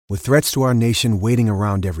With threats to our nation waiting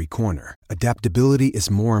around every corner, adaptability is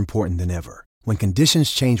more important than ever. When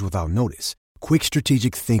conditions change without notice, quick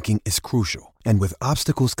strategic thinking is crucial. And with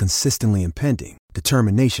obstacles consistently impending,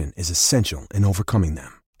 determination is essential in overcoming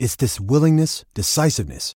them. It's this willingness,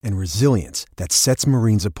 decisiveness, and resilience that sets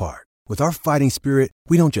Marines apart. With our fighting spirit,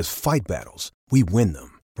 we don't just fight battles, we win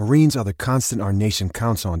them. Marines are the constant our nation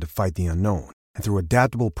counts on to fight the unknown. And through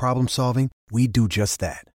adaptable problem solving, we do just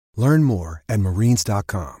that. Learn more at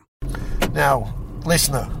marines.com. Now,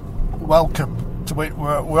 listener, welcome to it.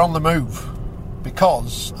 We're on the move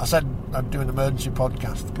because I said I'd do an emergency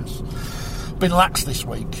podcast because I've been lax this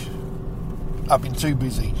week. I've been too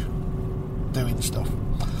busy doing stuff.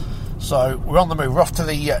 So we're on the move. We're off to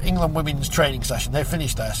the England women's training session. They've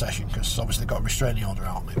finished their session because obviously they've got a restraining order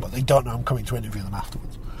out on me, but they don't know I'm coming to interview them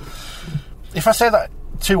afterwards. If I say that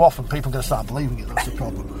too often, people are going to start believing it. That's the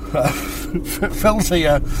problem. Phil's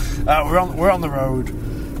here. We're on the road.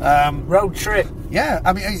 Road trip. Yeah,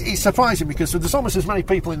 I mean, it's surprising because there's almost as many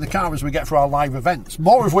people in the car as we get for our live events,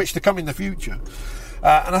 more of which to come in the future.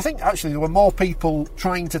 And I think actually there were more people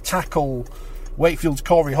trying to tackle Wakefield's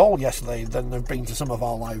Corey Hall yesterday than there have been to some of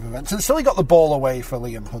our live events. And still he got the ball away for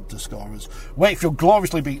Liam Hood to score as Wakefield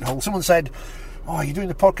gloriously beat Hull. Someone said, "Oh, you're doing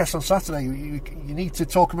the podcast on Saturday. You need to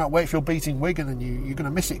talk about Wakefield beating Wigan, and you're going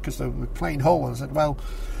to miss it because they're playing Hull." And I said, "Well,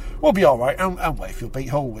 we'll be all right." And Wakefield beat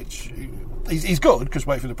Hull, which he's good because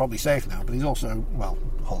Wakefield are probably safe now. But he's also, well,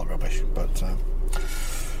 Hull are rubbish. But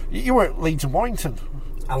you were at Leeds and Warrington.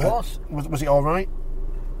 I was. Was it all right?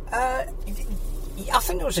 I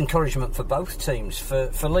think there was encouragement for both teams. For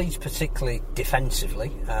Leeds, particularly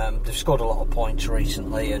defensively, they've scored a lot of points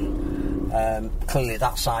recently, and clearly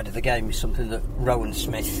that side of the game is something that Rowan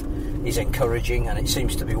Smith is encouraging, and it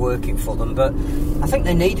seems to be working for them. But I think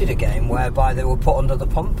they needed a game whereby they were put under the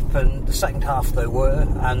pump, and the second half they were,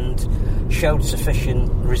 and showed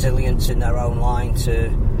sufficient resilience in their own line to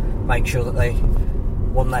make sure that they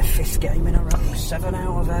won their 5th game in a row, 7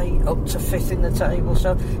 out of 8, up to 5th in the table.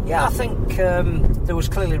 So, yeah, I think there was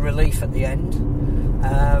clearly relief at the end.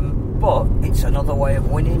 But it's another way of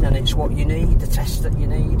winning, and it's what you need, the test that you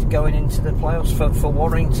need going into the playoffs for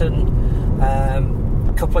Warrington.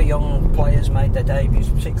 A couple of young players made their debuts,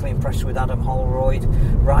 particularly impressed with Adam Holroyd.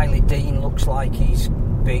 Riley Dean looks like he's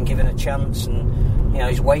being given a chance, and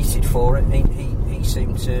he's waited for it. He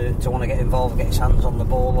seemed to want to get involved, get his hands on the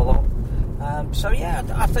ball a lot. So yeah,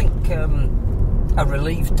 I think a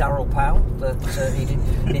relieved Darryl Powell that he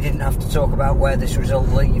didn't have to talk about where this result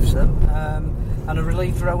leaves them, and a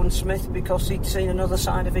relieved Rowan Smith because he'd seen another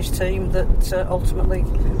side of his team that ultimately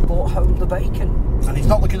brought home the bacon. And he's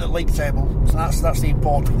not looking at league table, so that's the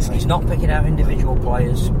important thing. He's not picking out individual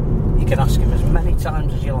players. You can ask him as many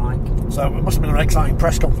times as you like. So it must have been an exciting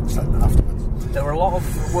press conference then afterwards. There were a lot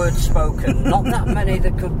of words spoken, not that many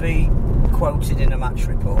that could be quoted in a match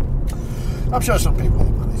report. I'm sure some people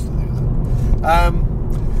have managed to do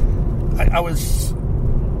that. I was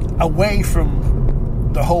away from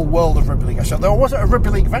the whole world of rugby league. So there was a rugby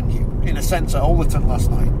league venue, in a sense, at Overton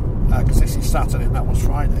last night, because this is Saturday and that was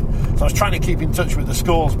Friday. So I was trying to keep in touch with the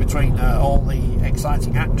scores between all the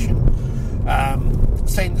exciting action.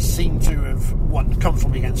 Saints seem to have won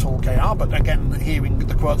comfortably against Hull KR, but again, hearing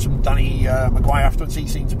the quotes from Danny Maguire afterwards, he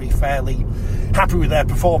seemed to be fairly happy with their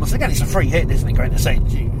performance. Again, it's a free hit, isn't it, going to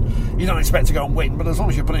Saints? You don't expect to go and win, but as long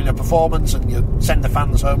as you put in a performance and you send the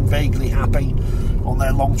fans home vaguely happy on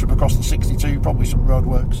their long trip across the 62, probably some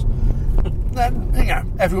roadworks, then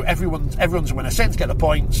everyone's a winner. Saints get the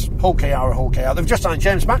points. Hull KR are Hull KR. They've just signed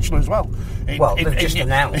James Batchelor as well. They've just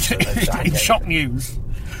announced that they've signed in shock news.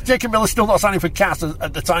 Jacob Miller's still not signing for Cass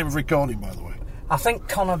at the time of recording, by the way. I think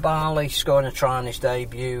Connor Barley scoring a try on his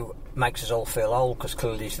debut makes us all feel old because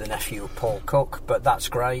clearly he's the nephew of Paul Cook, but that's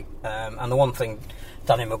great. And the one thing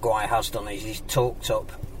Danny Maguire has done is he's talked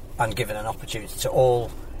up and given an opportunity to all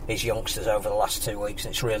his youngsters over the last 2 weeks,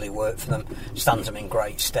 and it's really worked for them. Stands them in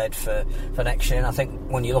great stead for next year. And I think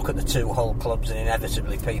when you look at the two Hull clubs, and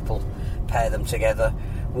inevitably people pair them together,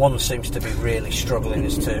 one seems to be really struggling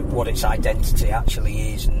as to what its identity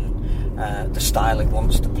actually is and the style it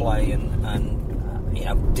wants to play, and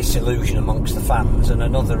disillusion amongst the fans, and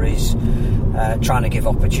another is trying to give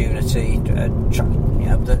opportunity.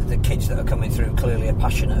 The kids that are coming through clearly are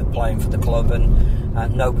passionate at playing for the club,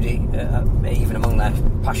 and nobody, even among their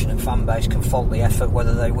passionate fan base, can fault the effort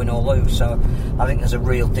whether they win or lose. So I think there's a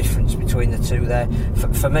real difference between the two there.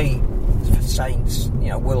 For me, for Saints,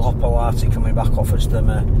 Will Hopoate coming back offers them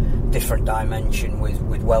a different dimension with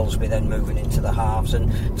Wellesby then moving into the halves,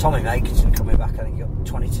 and Tommy Makinson coming back. I think he got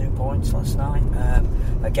 22 points last night.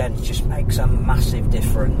 Again, it just makes a massive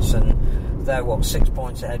difference, and they're 6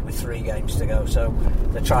 points ahead with 3 games to go, so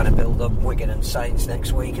they're trying to build up Wigan and Saints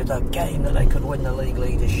next week at that game that they could win the League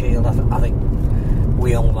Leaders' Shield. I think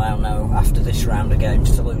we all now know after this round of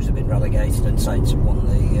games, Toulouse have been relegated and Saints have won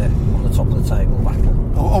the top of the table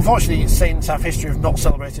battle. Unfortunately, Saints have history of not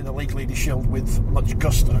celebrating the League Leaders' Shield with much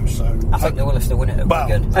gusto, so I think they will if they win it at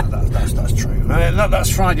Wigan. That's true. That's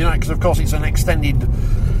Friday night, because of course it's an extended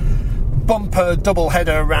bumper double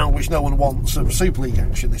header round which no one wants of Super League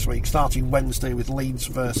action this week, starting Wednesday with Leeds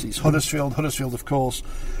versus Huddersfield. Huddersfield, of course,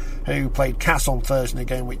 who played Cass on Thursday, a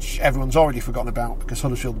game which everyone's already forgotten about because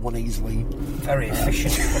Huddersfield won easily. Very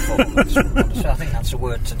efficient performance. I think that's a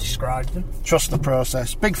word to describe them. Trust the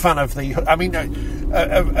process. Big fan of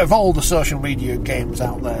of all the social media games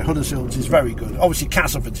out there, Huddersfield's is very good. Obviously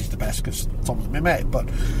Castlefords is the best because Tom's my mate, but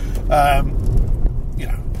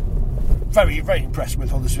very, very impressed with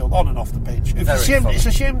Huddersfield on and off the pitch. It's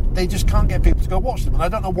a shame they just can't get people to go watch them, and I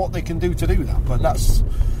don't know what they can do to do that, but that's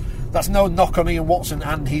no knock on Ian Watson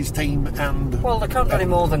and his team. And well, they can't do any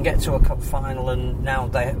more than get to a cup final, and now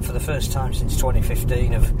they, for the first time since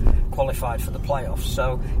 2015, have qualified for the playoffs,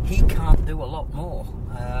 so he can't do a lot more.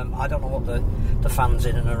 I don't know what the fans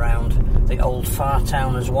in and around the old far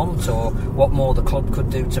towners want, or what more the club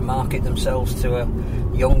could do to market themselves to a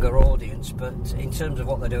younger audience, but in terms of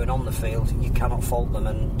what they're doing on the field, you cannot fault them,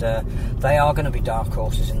 and they are going to be dark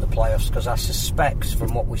horses in the playoffs, because I suspect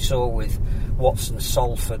from what we saw with Watson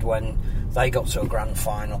Salford when they got to a grand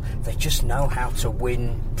final, they just know how to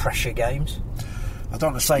win pressure games. I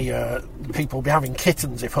don't want to say people will be having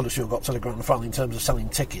kittens if Huddersfield got to the grand final in terms of selling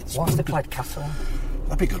tickets. What if they played Catalan?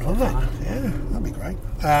 That'd be good, wouldn't it? Yeah, that'd be great.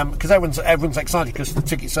 Because everyone's excited because the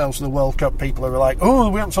ticket sales to the World Cup, people are like, oh,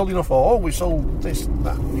 we haven't sold enough, or oh, we sold this,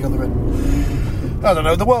 that, and the other. And I don't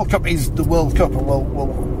know. The World Cup is the World Cup,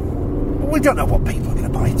 and we don't know what people are going to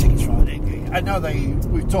buy tickets for. I know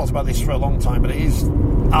we've talked about this for a long time, but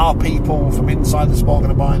are people from inside the sport going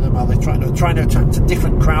to buy them? Are they trying to attract a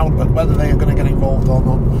different crowd? But whether they are going to get involved or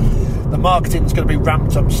not, the marketing's going to be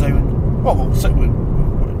ramped up soon. Well, there's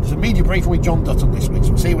a media briefing with John Dutton this week, so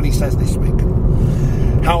we'll see what he says this week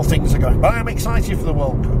and how things are going. But I am excited for the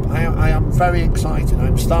World Cup. I am very excited.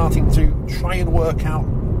 I'm starting to try and work out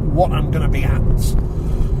what I'm going to be at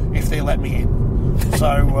if they let me in. So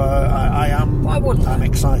I am. Why wouldn't I'm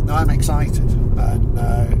excited. No, I'm excited,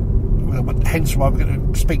 and hence why we're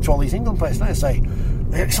going to speak to all these England players now and say,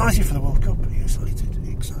 "Are you excited for the World Cup? Are you excited? Are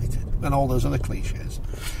you excited?" And all those other cliches.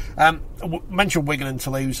 Mentioned Wigan and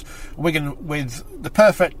Toulouse. Wigan with the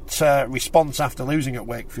perfect response after losing at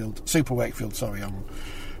Super Wakefield,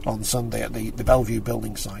 on Sunday at the Bellevue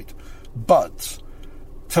building site. But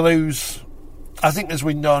Toulouse, I think, as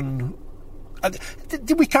we've known.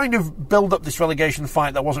 Did we kind of build up this relegation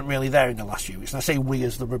fight that wasn't really there in the last few weeks? And I say we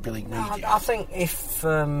as the Rugby League media. I think if,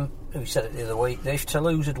 we said it the other week, if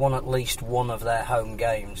Toulouse had won at least one of their home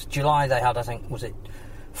games, July they had, I think, was it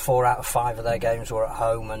 4 out of 5 of their games were at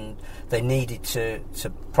home, and they needed to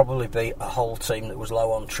probably beat a whole team that was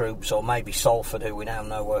low on troops, or maybe Salford, who we now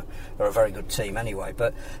know are a very good team anyway.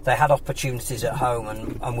 But they had opportunities at home,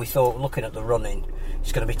 and we thought, looking at the running,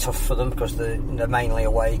 it's going to be tough for them because they're mainly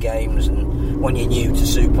away games, and when you're new to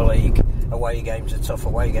Super League, away games are tough.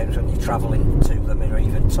 Away games when you're travelling to them are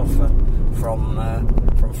even tougher from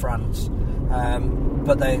France.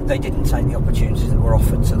 But they didn't take the opportunities that were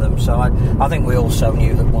offered to them. So I think we also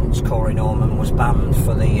knew that once Corey Norman was banned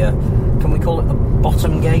for the, can we call it the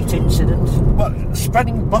bottom gate incident? Well,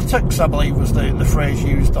 spreading buttocks, I believe, was the phrase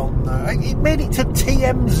used on. It made it to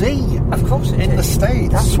TMZ. Of course it in did. The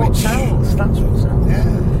States. That's what sells.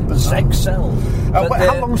 Yeah. Sex sells.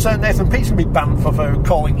 How long is Nathan Peace going to be banned for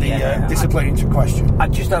calling the discipline into question? I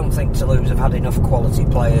just don't think Toulouse have had enough quality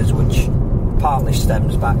players, which partly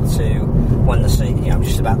stems back to when the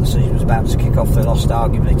season was about to kick off. They lost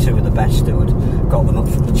arguably 2 of the best who had got them up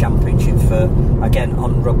from the Championship for, again,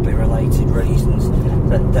 un-rugby related reasons.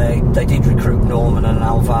 That they did recruit Norman and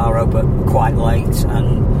Alvaro, but quite late,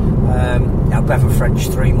 and Bevan French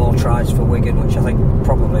 3 more tries for Wigan, which I think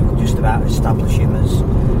probably will just about establish him as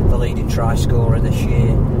the leading try scorer this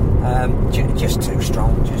year. Just too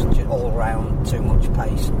strong, just all round, too much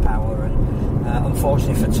pace and power, and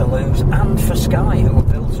unfortunately for Toulouse and for Sky, who were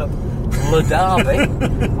built up Le Derby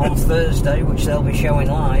on Thursday, which they'll be showing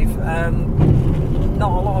live,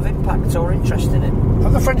 not a lot of impact or interest in it.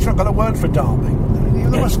 Have the French not got a word for Derby?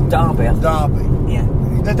 It's Derby. Derby. Yeah.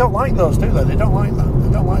 They don't like those, do they? They don't like that.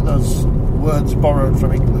 They don't like those words borrowed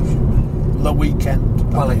from English. Le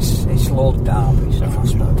weekend. Well, it's Lord Derby, so I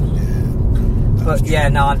suppose. Yeah. But yeah,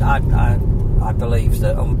 no, I believe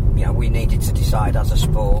that we needed to decide as a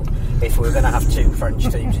sport if we were going to have 2 French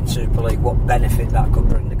teams in Super League, what benefit that could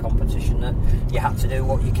bring the competition. That you had to do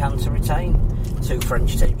what you can to retain 2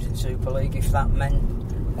 French teams in Super League, if that meant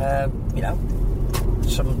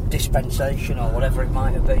some dispensation or whatever it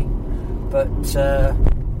might have been. But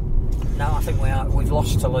no, I think we've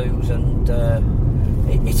lost to lose, and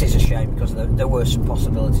it is a shame, because there were some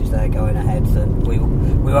possibilities there going ahead that we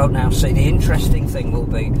won't now see. The interesting thing will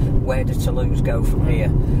be, where does Toulouse go from here?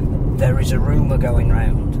 There is a rumour going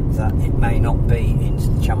round that it may not be into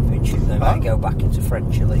the Championship. They may go back into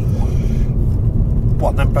French League One.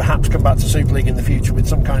 What, then perhaps come back to Super League in the future with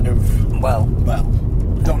some kind of... Well,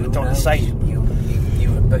 don't say it.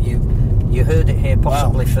 But you heard it here,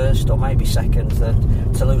 possibly first or maybe second, that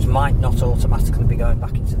Toulouse might not automatically be going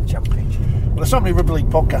back into the Championship. Well, there's so many rugby league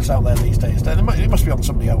podcasts out there these days. It must be on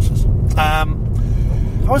somebody else's. I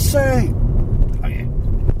would say,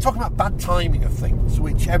 talking about bad timing of things,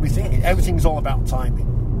 which everything's all about timing.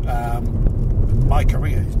 My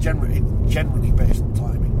career is generally based on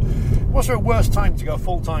timing. Was there a worse time to go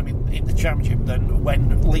full time in the Championship than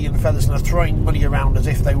when Lee and Featherstone are throwing money around as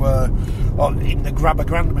if they were in the grab a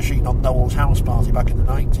grand machine on Noel's house party back in the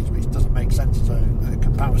 90s, which doesn't make sense as a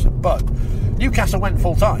comparison. But Newcastle went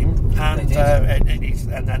full time, and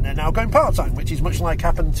they're now going part time, which is much like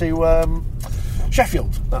happened to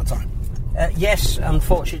Sheffield that time. Yes,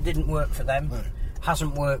 unfortunately, it didn't work for them. No.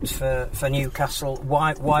 Hasn't worked for Newcastle.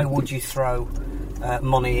 Why would you throw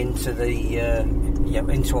money into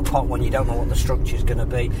into a pot when you don't know what the structure is going to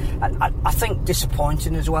be? I think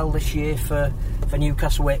disappointing as well this year for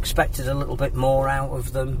Newcastle. We expected a little bit more out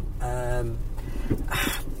of them.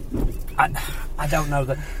 I don't know.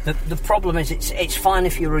 The problem is it's fine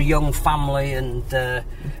if you're a young family and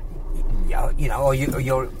you're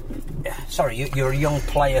a young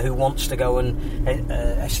player who wants to go and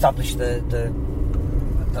establish the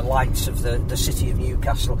lights of the city of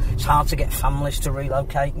Newcastle. It's hard to get families to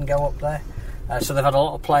relocate and go up there. So they've had a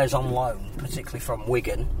lot of players on loan, particularly from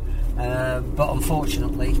Wigan. But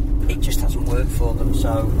unfortunately, it just hasn't worked for them.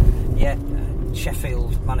 So,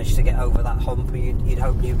 Sheffield managed to get over that hump. You'd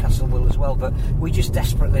hope Newcastle will as well. But we just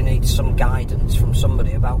desperately need some guidance from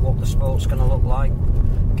somebody about what the sport's going to look like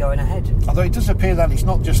going ahead. Although it does appear that it's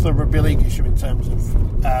not just the rugby league issue in terms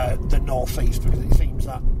of the North East, because it seems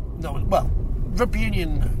that rugby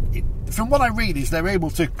union, from what I read, is they're able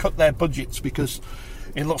to cut their budgets because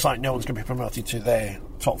it looks like no one's going to be promoted to their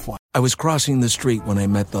top flight. I was crossing the street when I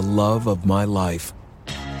met the love of my life.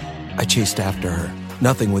 I chased after her.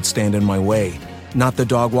 Nothing would stand in my way. Not the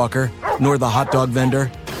dog walker, nor the hot dog vendor.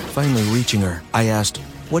 Finally reaching her, I asked,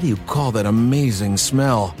 "What do you call that amazing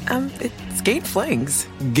smell?" It's Gain Flings.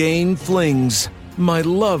 Gain Flings. My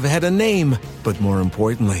love had a name, but more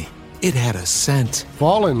importantly, it had a scent.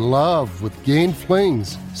 Fall in love with Gain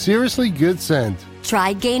Flings. Seriously good scent.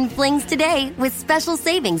 Try Gain Flings today with special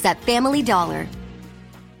savings at Family Dollar.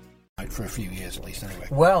 For a few years at least, anyway.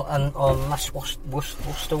 Well, and unless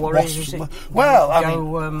Worcester Warriors, is it? Well,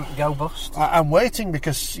 go bust. I'm waiting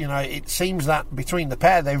because it seems that between the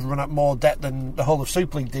pair they've run up more debt than the whole of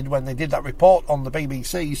Super League did when they did that report on the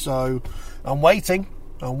BBC. So I'm waiting.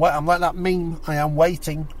 I'm like that meme. I am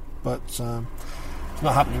waiting, but it's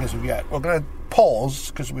not happening as of yet. We're going to pause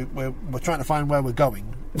because we're trying to find where we're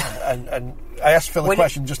going. And I asked Phil a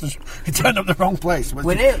question just as he turned up the wrong place.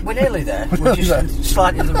 We're nearly there. We're just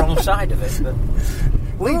slightly the wrong side of it, but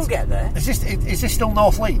we'll get there. Is this still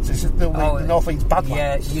North Leeds? Is it still the North Leeds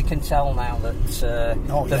Badlands? Yeah, you can tell now that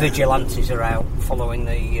the vigilantes are out following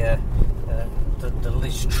the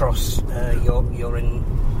Liz Truss. You're in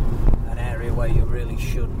an area where you really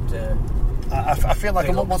should. I feel like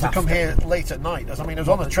I won't want to come here late at night. I was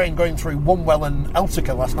on a train going through Wunwell and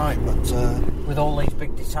Eltica last night, but with all these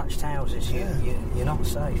big detached houses, you're not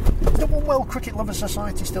safe. Is the Wunwell Cricket Lovers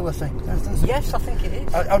Society still a thing? Yes, I think it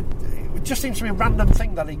is. It just seems to be a random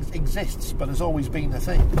thing that exists, but has always been a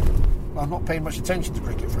thing. I'm not paying much attention to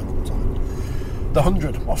cricket for a long time. The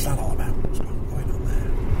 100, what's that all about? What's going on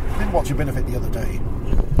there? I didn't watch a bit of it the other day.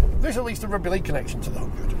 There's at least a rugby league connection to the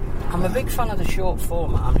 100. I'm a big fan of the short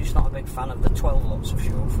format. I'm just not a big fan of the 12 lots of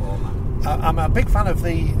short format. I'm a big fan of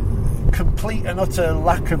the complete and utter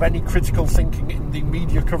lack of any critical thinking in the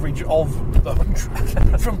media coverage of the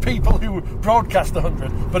 100 from people who broadcast the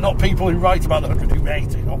 100, but not people who write about the 100 who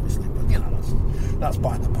hate it, obviously. But that's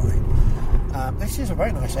by the by. This is a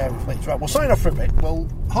very nice area of Leeds. Right, we'll sign off for a bit.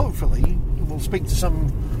 Hopefully we'll speak to some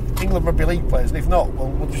England Rugby League players, and if not,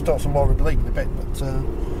 we'll just talk some more Rugby League in a bit. But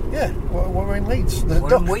we're in Leeds. We're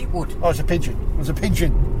in Wheatwood. Oh, it's a pigeon. There's a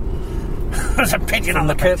pigeon. There's a pigeon on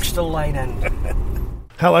the Kirkstall Lane end.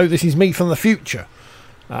 Hello, this is me from the future.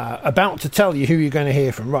 about to tell you who you're going to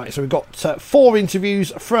hear from. Right, so we've got 4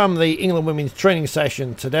 interviews from the England women's training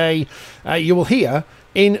session today. You will hear,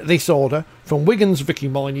 in this order, from Wigan's Vicky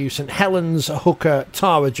Molyneux, St Helens hooker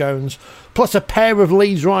Tara Jones, plus a pair of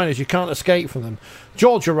Leeds Rhinos, you can't escape from them,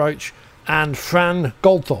 Georgia Roach and Fran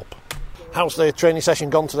Goldthorpe. How's the training session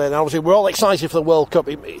gone today? And obviously, we're all excited for the World Cup.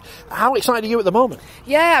 How excited are you at the moment?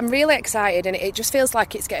 Yeah, I'm really excited, and it just feels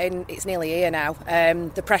like it's nearly here now.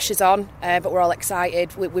 The pressure's on, but we're all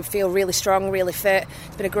excited. We feel really strong, really fit.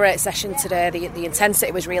 It's been a great session today. The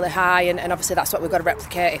intensity was really high, and obviously that's what we've got to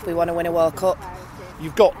replicate if we want to win a World Cup.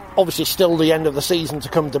 You've got, obviously, still the end of the season to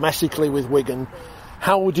come domestically with Wigan.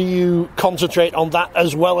 How do you concentrate on that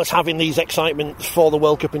as well as having these excitements for the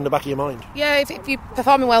World Cup in the back of your mind? Yeah, if you're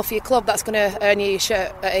performing well for your club, that's going to earn you your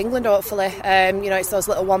shirt at England, hopefully. It's those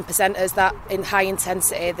little 1%ers that in high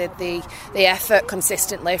intensity, the effort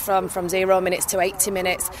consistently from 0 minutes to 80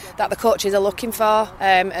 minutes that the coaches are looking for,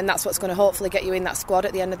 and that's what's going to hopefully get you in that squad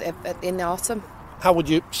at the end of in the autumn. How would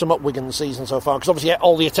you sum up Wigan's season so far? Because obviously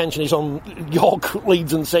all the attention is on York,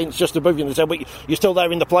 Leeds and Saints just above you, but you're still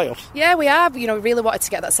there in the playoffs. Yeah, we are. We really wanted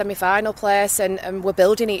to get that semi-final place, and we're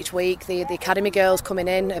building each week. The academy girls coming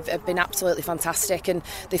in have been absolutely fantastic, and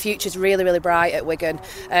the future's really, really bright at Wigan.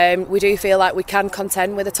 We do feel like we can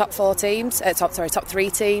contend with the top 3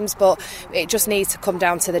 teams, but it just needs to come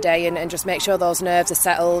down to the day and just make sure those nerves are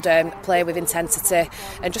settled, play with intensity,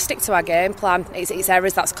 and just stick to our game plan. It's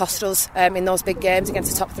errors that's cost us in those big games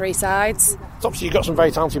against the top 3 sides. Obviously you've got some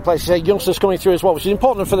very talented players, youngsters coming through as well, which is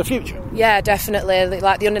important for the future. Yeah, definitely.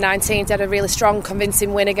 Like the under-19s had a really strong,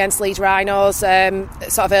 convincing win against Leeds Rhinos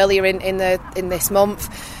sort of earlier in this month.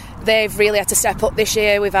 They've really had to step up this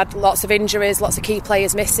year. We've had lots of injuries, lots of key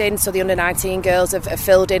players missing, so the under-19 girls have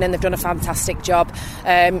filled in and they've done a fantastic job.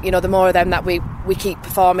 The more of them that we keep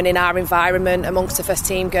performing in our environment amongst the first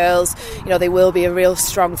team girls, they will be a real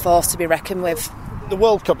strong force to be reckoned with. The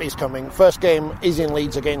World Cup is coming. First game is in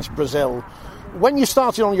Leeds against Brazil. When you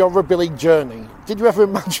started on your rugby league journey, did you ever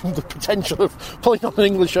imagine the potential of pulling on an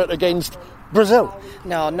English shirt against Brazil?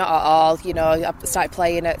 No, not at all. I started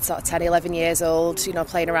playing at sort of 10, 11 years old,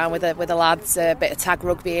 playing around with the lads, a bit of tag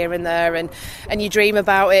rugby here and there, and you dream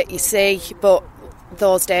about it, you see, but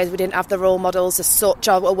those days we didn't have the role models as such.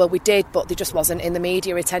 Well, we did, but they just wasn't in the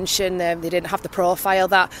media attention. They didn't have the profile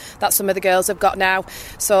that some of the girls have got now.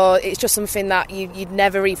 So it's just something that you'd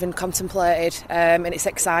never even contemplated, and it's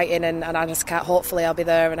exciting, and I just can't. Hopefully I'll be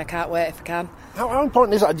there, and I can't wait if I can. How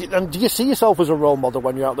important is that? And do you see yourself as a role model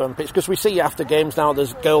when you're out there on the pitch? Because we see after games now,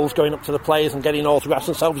 there's girls going up to the players and getting autographs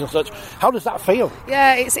and selfies and such. How does that feel?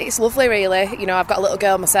 Yeah, it's lovely, really. I've got a little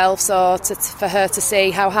girl myself, so for her to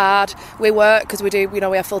see how hard we work, because we do, we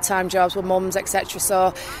have full-time jobs with mums, etc.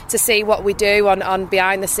 So to see what we do on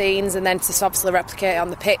behind the scenes, and then to obviously replicate it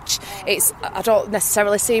on the pitch, I don't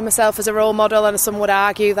necessarily see myself as a role model, and some would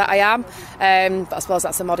argue that I am. But I suppose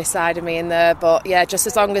that's a modest side of me in there. But yeah, just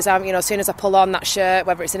as long as I'm, as soon as I pull on that shirt,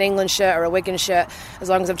 whether it's an England shirt or a Wigan shirt, as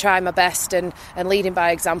long as I'm trying my best and leading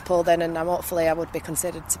by example, then hopefully I would be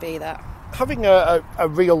considered to be that. Having a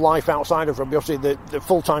real life outside of rugby, obviously the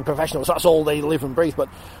full-time professionals, that's all they live and breathe, but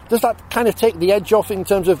does that kind of take the edge off in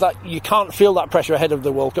terms of that you can't feel that pressure ahead of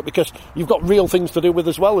the World Cup because you've got real things to do with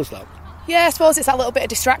as well as that? Yeah, I suppose it's that little bit of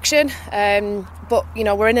distraction, but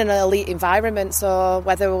we're in an elite environment, so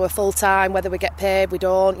whether we're full-time, whether we get paid, we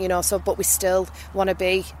don't, but we still want to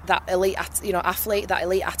be that elite athlete, that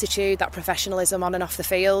elite attitude, that professionalism on and off the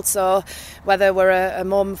field. So whether we're a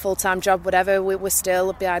mum, full-time job, whatever, we're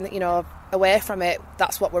still behind, away from it.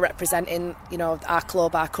 That's what we're representing, our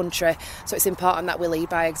club, our country, so it's important that we lead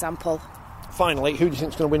by example. Finally, who do you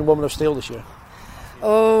think is going to win Woman of Steel this year?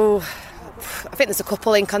 I think there's a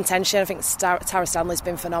couple in contention. I think Tara Stanley's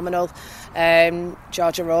been phenomenal.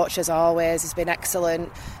 Georgia Roach, as always, has been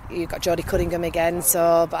excellent. You've got Jodie Cunningham again,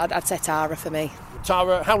 but I'd say Tara for me.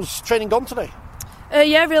 Tara, how's training gone today?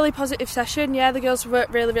 Yeah, really positive session. Yeah, the girls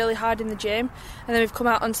worked really, really hard in the gym, and then we've come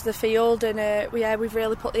out onto the field, and we've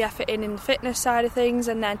really put the effort in the fitness side of things,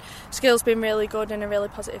 and then skills been really good and a really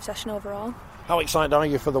positive session overall. How excited are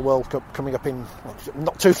you for the World Cup coming up in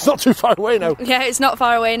not too far away now? Yeah, it's not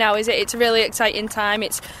far away now, is it? It's a really exciting time.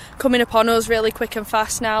 It's coming upon us really quick and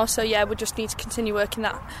fast now. So yeah, we just need to continue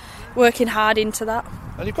working hard into that.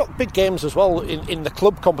 And you've got big games as well in the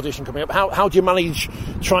club competition coming up. How do you manage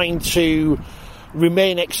trying to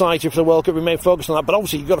remain excited for the World Cup, remain focused on that, but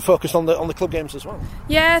obviously you've got to focus on the club games as well?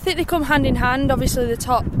 Yeah, I think they come hand in hand. Obviously the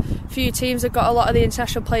top few teams have got a lot of the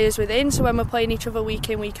international players within, so when we're playing each other week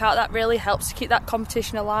in, week out, that really helps to keep that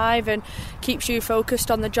competition alive and keeps you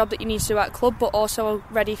focused on the job that you need to do at club, but also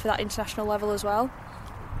ready for that international level as well.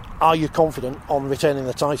 Are you confident on retaining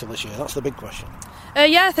the title this year? That's the big question.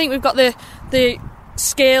 Yeah, I think we've got the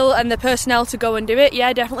skill and the personnel to go and do it.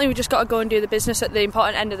 Yeah, definitely. We've just got to go and do the business at the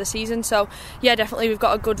important end of the season. So, yeah, definitely we've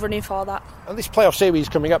got a good running for that. And this playoff series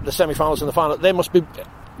coming up, the semi-finals and the final, they must be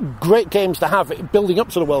great games to have building up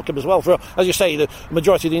to the World Cup as well. For, as you say, the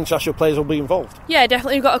majority of the international players will be involved. Yeah,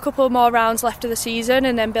 definitely. We've got a couple more rounds left of the season,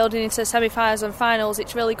 and then building into the semi-finals and finals,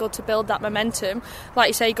 it's really good to build that momentum. Like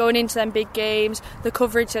you say, going into them big games, the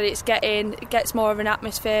coverage that it's getting, it gets more of an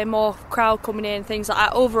atmosphere, more crowd coming in, things like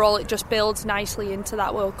that. Overall, it just builds nicely into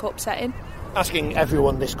that World Cup setting. Asking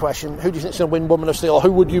everyone this question, who do you think is going to win Woman of Steel, or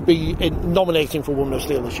who would you be nominating for Woman of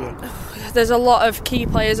Steel this year? There's a lot of key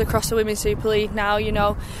players across the Women's Super League now, you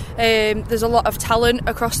know. There's a lot of talent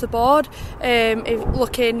across the board. If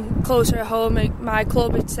looking closer at home, my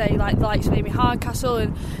club would say like the likes of Amy Hardcastle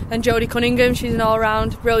and Jodie Cunningham. She's an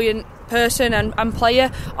all-round brilliant person and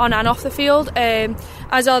player on and off the field,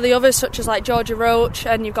 as are the others such as like Georgia Roach,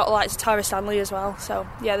 and you've got the likes of Tara Stanley as well. So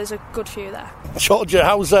yeah, there's a good few there. Georgia,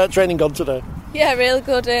 how's training gone today? Yeah, really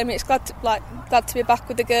good. It's glad to be back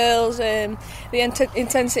with the girls. The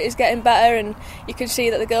intensity is getting better, and you can see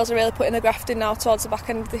that the girls are really putting the graft in now towards the back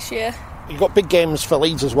end of this year. You've got big games for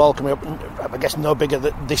Leeds as well coming up. I guess no bigger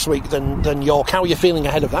this week than York. How are you feeling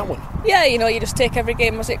ahead of that one? Yeah, you know, you just take every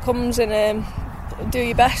game as it comes and do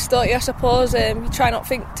your best, don't you, I suppose. You try not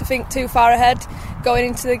to think too far ahead going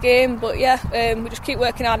into the game, but yeah, we just keep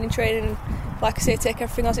working hard in training and, like I say, take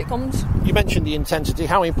everything as it comes. You mentioned the intensity.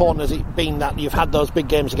 How important has it been that you've had those big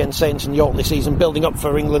games against Saints and York this season, building up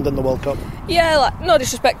for England and the World Cup? Yeah, like, no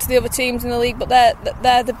disrespect to the other teams in the league, but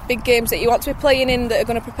they're the big games that you want to be playing in, that are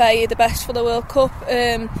going to prepare you the best for the World Cup.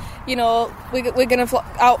 You know, we're going to block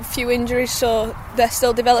out a few injuries, so they're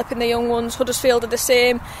still developing the young ones. Huddersfield are the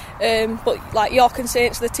same, but like York and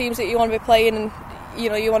Saints are the teams that you want to be playing, and you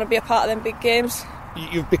know, you want to be a part of them big games.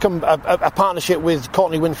 You've become a partnership with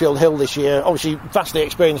Courtney Winfield Hill this year. Obviously, vastly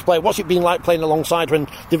experienced player. What's it been like playing alongside her and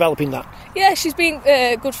developing that? Yeah, she's been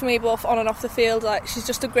good for me both on and off the field. Like, she's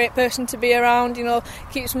just a great person to be around. You know,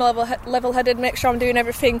 keeps me level-headed, makes sure I'm doing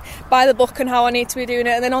everything by the book and how I need to be doing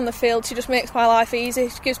it. And then on the field, she just makes my life easy.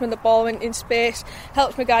 She gives me the ball in space,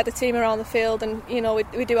 helps me guide the team around the field, and you know,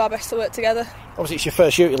 we do our best to work together. Obviously, it's your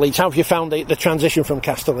first year at Leeds. How have you found the transition from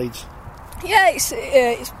Cast to Leeds? Yeah,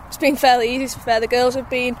 it's been fairly easy. The girls have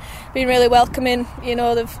been really welcoming. You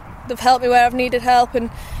know, they've helped me where I've needed help, and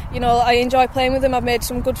you know, I enjoy playing with them. I've made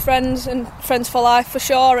some good friends and friends for life for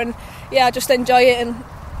sure. And yeah, I just enjoy it. And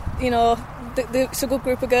you know, it's a good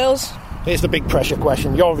group of girls. Here's the big pressure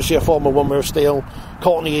question. You're obviously a former Woman of Steel.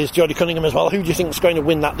 Courtney is, Jodie Cunningham as well. Who do you think is going to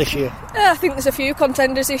win that this year? I think there's a few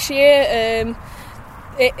contenders this year.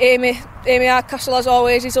 Amy Hardcastle, as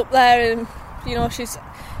always, is up there, and you know, she's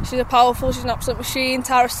an absolute machine.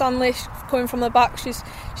 Tara Stanley, coming from the back, she's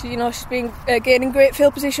been gaining great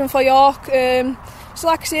field position for York. So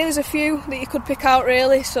like I say, there's a few that you could pick out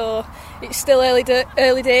really. So it's still early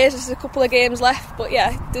days. There's a couple of games left, but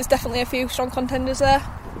yeah, there's definitely a few strong contenders there.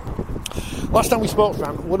 Last time we spoke,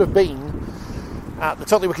 Fran, would have been at the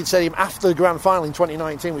Totally Wicked Stadium after the grand final in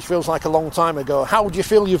 2019, which feels like a long time ago. How do you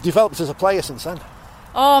feel you've developed as a player since then?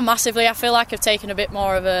 Oh, massively. I feel like I've taken a bit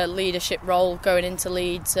more of a leadership role going into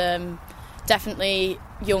Leeds. Definitely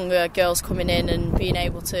younger girls coming in and being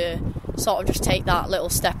able to sort of just take that little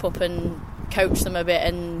step up and coach them a bit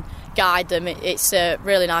and guide them. It's a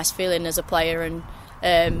really nice feeling as a player, and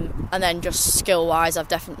then just skill-wise, I've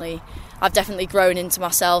definitely grown into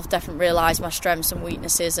myself, definitely realised my strengths and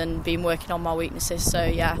weaknesses, and been working on my weaknesses. So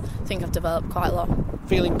yeah, I think I've developed quite a lot.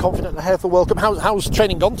 Feeling confident ahead for the World Cup. How's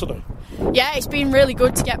training gone today? Yeah, it's been really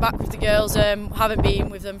good to get back with the girls. Haven't been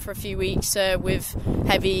with them for a few weeks with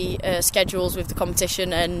heavy schedules with the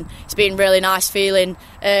competition, and it's been really nice feeling.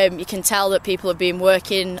 You can tell that people have been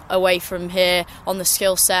working away from here on the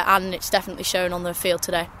skill set, and it's definitely shown on the field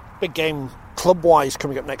today. Big game club-wise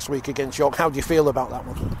coming up next week against York. How do you feel about that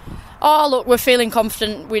one? Oh, look, we're feeling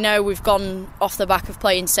confident. We know we've gone off the back of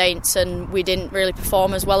playing Saints and we didn't really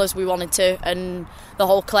perform as well as we wanted to, and the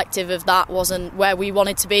whole collective of that wasn't where we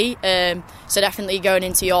wanted to be. So definitely going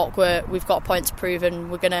into York, we've got a point to prove,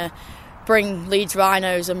 and we're going to bring Leeds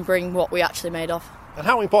Rhinos and bring what we actually made of. And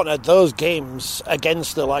how important are those games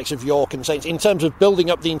against the likes of York and Saints in terms of building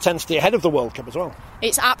up the intensity ahead of the World Cup as well?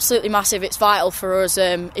 It's absolutely massive. It's vital for us.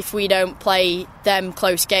 If we don't play them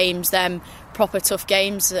close games, them proper tough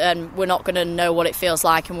games, and we're not going to know what it feels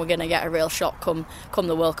like, and we're going to get a real shock come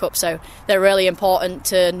the World Cup. So they're really important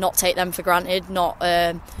to not take them for granted, not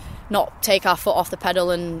take our foot off the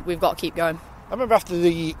pedal, and we've got to keep going. I remember after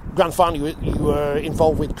the grand final you were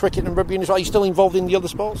involved with cricket and rugby union as well. Are you still involved in the other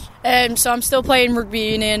sports? So I'm still playing rugby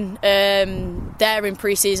union. They're in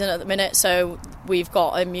pre-season at the minute, so we've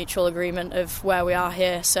got a mutual agreement of where we are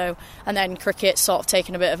here. So, and then cricket's sort of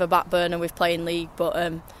taking a bit of a back burner with playing league, but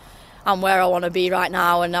I'm where I want to be right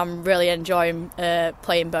now, and I'm really enjoying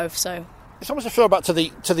playing both. So. It's almost a throwback to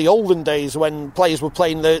the olden days when players were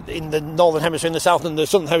playing in the northern hemisphere in the south and the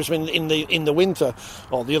southern hemisphere in the winter,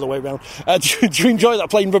 or the other way around. Do you enjoy that,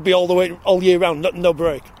 playing rugby all year round, no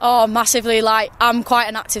break? Oh, massively. Like, I'm quite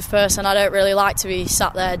an active person. I don't really like to be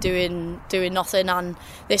sat there doing nothing. And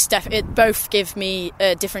it both give me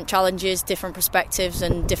different challenges, different perspectives,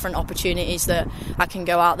 and different opportunities that I can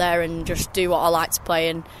go out there and just do what I like to play.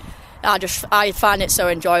 And I find it so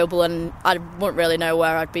enjoyable, and I wouldn't really know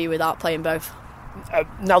where I'd be without playing both.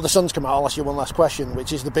 Now the sun's come out, I'll ask you one last question,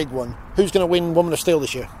 which is the big one. Who's going to win Woman of Steel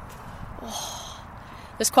this year?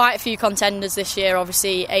 There's quite a few contenders this year.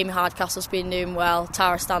 Obviously, Amy Hardcastle's been doing well,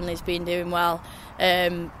 Tara Stanley's been doing well,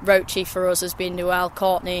 Roche for us has been doing well,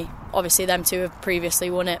 Courtney, obviously them two have previously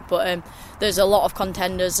won it, but there's a lot of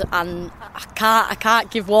contenders, and I can't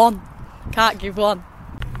give one.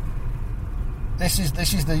 This is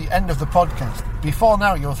the end of the podcast. Before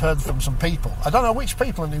now, you've heard from some people. I don't know which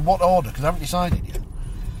people and in what order, because I haven't decided yet.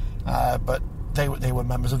 But they were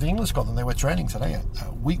members of the England squad, and they were training today at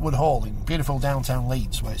Wheatwood Hall in beautiful downtown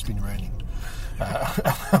Leeds, where it's been raining.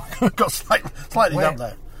 Got slightly down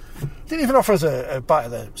there. Didn't even offer us a bite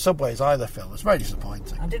of the Subways either, Phil. It's very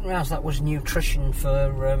disappointing. I didn't realise that was nutrition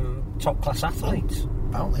for top-class athletes.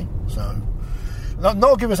 Apparently, so...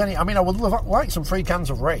 Not give us any. I mean, I would like some free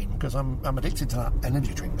cans of rain, because I'm addicted to that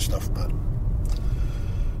energy drink stuff. But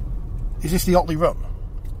is this the Otley Run?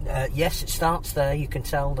 Yes, it starts there. You can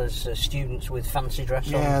tell there's students with fancy dress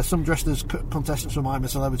on. Yeah, some dressed as contestants from I'm a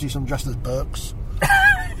Celebrity, some dressed as Burks.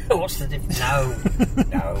 What's the difference?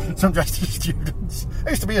 No. Some dressed as students.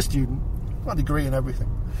 I used to be a student, got a degree and everything.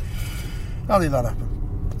 How did that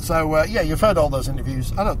happen? So you've heard all those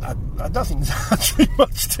interviews. I don't think there's actually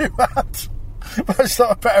much to add. But I just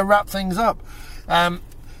thought I'd better wrap things up.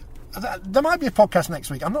 There might be a podcast next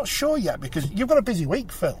week. I'm not sure yet, because you've got a busy week,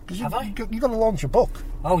 Phil. Because you've got to launch a book.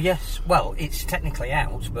 Oh, yes. Well, it's technically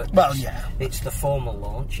out, but it's the formal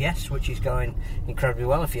launch, yes, which is going incredibly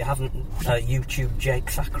well. If you haven't YouTubed Jake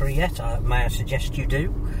Thackeray yet, may I suggest you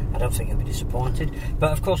do? I don't think you'll be disappointed.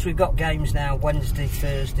 But, of course, we've got games now Wednesday,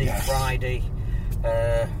 Thursday, Friday,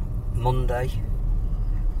 Monday.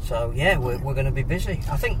 So, yeah, we're going to be busy.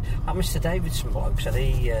 I think that Mr. Davidson bloke said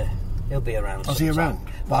he'll be around. Is he around?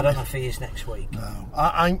 But I don't know if he is next week. No.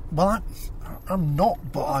 I'm not,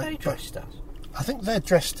 but what are they dressed as? I think they're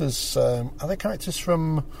dressed as... are they characters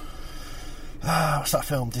from... what's that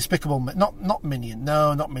film? Despicable... Not Minions.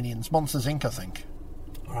 No, not Minions. Monsters, Inc., I think.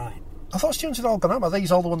 Right. I thought students had all gone home. Are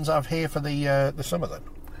these all the ones I have here for the summer, then?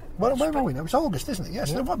 Where are we now? It's August, isn't it?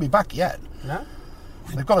 Yes, they won't be back yet. No.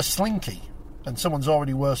 They've got a slinky. And someone's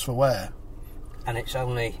already worse for wear. And it's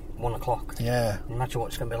only 1 o'clock. Yeah. Imagine what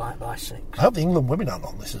it's going to be like by 6. I hope the England women aren't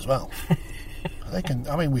on this as well. They can.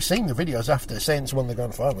 I mean, we've seen the videos after Saints won the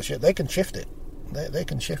grand final. They can shift it. They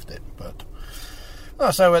can shift it. But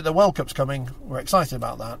so the World Cup's coming. We're excited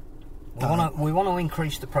about that. We want to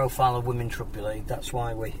increase the profile of Women's Rugby League. That's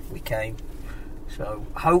why we came. So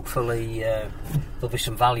hopefully there'll be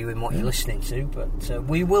some value in what you're listening to. But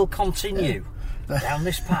we will continue. Yeah. Down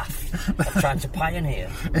this path of trying to pioneer.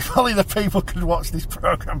 If only the people could watch this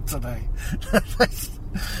programme today. It's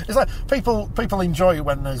like people enjoy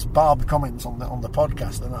when there's barbed comments on the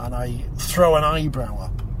podcast, and I throw an eyebrow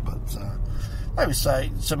up. But I would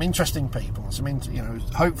say some interesting people.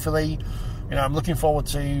 Hopefully, I'm looking forward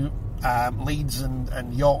to Leeds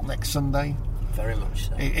and York next Sunday. Very much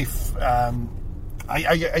so. If are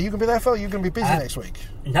you going to be there, Phil? Are you going to be busy next week?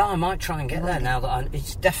 No, I might try and get there now that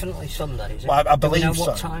it's definitely Sunday, is it? Well, I believe so. Do we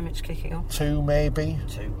know what time it's kicking off? 2, maybe.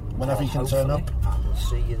 2. Whenever you can turn up. I'll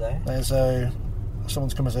see you there. There's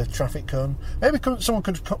someone's come as a traffic cone. Maybe someone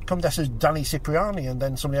could come dressed as Danny Cipriani, and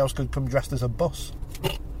then somebody else could come dressed as a bus.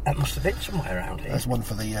 That must have been somewhere around here. There's one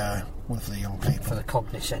for the young people. For the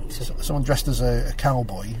cognisance. Someone dressed as a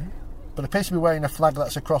cowboy, but appears to be wearing a flag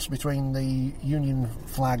that's a cross between the Union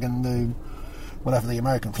flag and the whatever the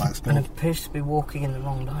American flag's called. And appears to be walking in the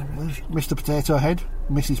wrong direction. Mr. Potato Head,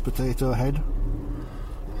 Mrs. Potato Head.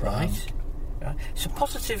 Right. It's a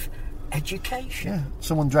positive education. Yeah.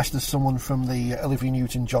 Someone dressed as someone from the Olivia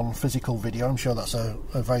Newton-John physical video. I'm sure that's a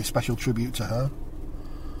very special tribute to her.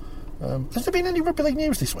 Has there been any rugby league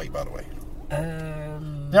news this week, by the way?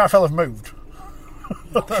 The RFL have moved.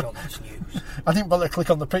 Not sure that's news. I didn't bother to click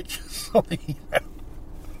on the pictures on the email.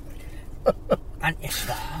 And your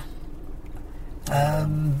star.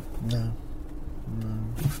 No.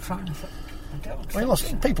 I'm trying to think. I don't I mean,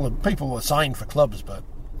 think so. people are signed for clubs, but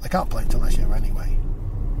they can't play until next year anyway.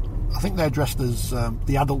 I think they're dressed as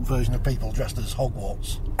the adult version of people dressed as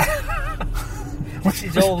Hogwarts. Which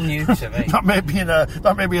is all new to me.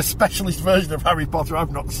 That may be a specialist version of Harry Potter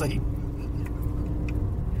I've not seen.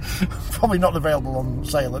 Probably not available on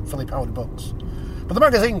sale at Philip Howard Books. But the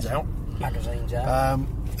magazine's out.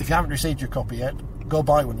 If you haven't received your copy yet, go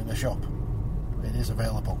buy one in a shop. It is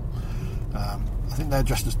available. I think they're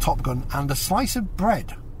dressed as Top Gun and a slice of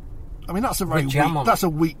bread. I mean, that's a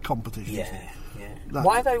weak competition. Yeah.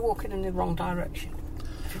 Why are they walking in the wrong direction?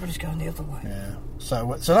 Everybody's going the other way. Yeah.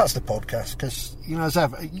 So that's the podcast, because, as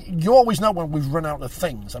ever, you always know when we've run out of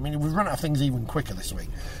things. I mean, we've run out of things even quicker this week,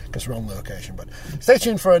 because we're on location. But stay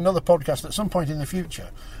tuned for another podcast at some point in the future.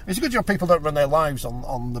 It's a good job people don't run their lives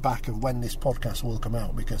on the back of when this podcast will come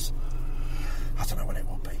out, because I don't know when it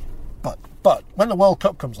will be. But when the World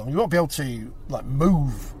Cup comes along, you won't be able to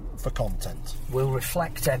move for content. We'll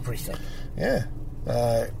reflect everything. Yeah.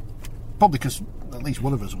 Probably because at least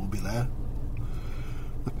one of us will be there.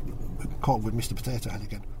 Caught with Mr. Potato Head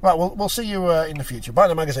again. Right, we'll see you in the future. Buy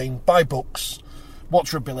the magazine, buy books,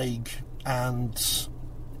 watch Rugby League, and is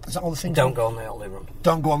that all the things? Don't go on the Otley Run.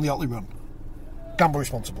 Don't go on the Otley Run. Gamble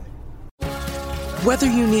responsibly. Whether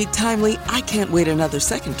you need timely, I can't wait another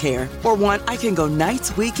second care, or want I can go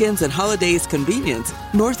nights, weekends, and holidays convenience,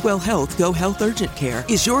 Northwell Health Go Health Urgent Care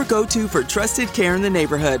is your go-to for trusted care in the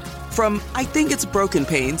neighborhood. From I think it's broken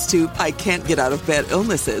pains to I can't get out of bed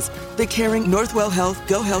illnesses, the caring Northwell Health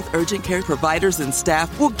Go Health Urgent Care providers and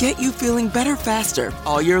staff will get you feeling better faster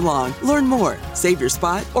all year long. Learn more, save your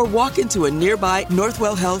spot, or walk into a nearby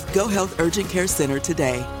Northwell Health Go Health Urgent Care Center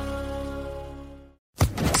today.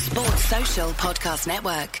 Sports Social Podcast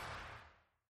Network.